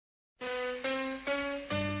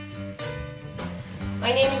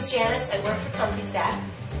My name is Janice. I work for ComfySat,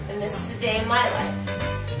 and this is a day in my life.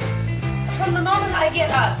 From the moment I get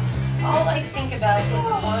up, all I think about is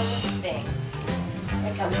one thing: my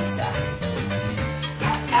ComfySat.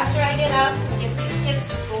 After I get up and get these kids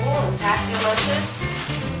to school and pack their lunches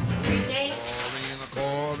every day,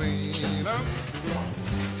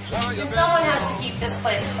 then someone has to keep this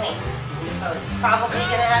place clean. So it's probably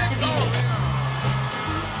going to have to be me.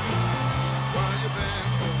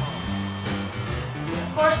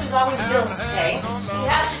 Of course, there's always bills to pay. You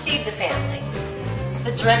have to feed the family. It's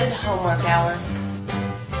the dreaded homework hour.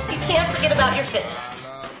 You can't forget about your fitness.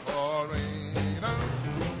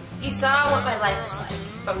 You saw what my life was like.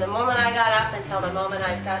 From the moment I got up until the moment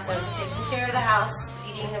I got done taking care of the house,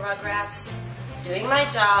 feeding the rugrats, doing my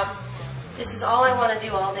job. This is all I want to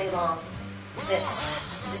do all day long.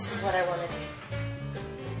 This is what I want to do.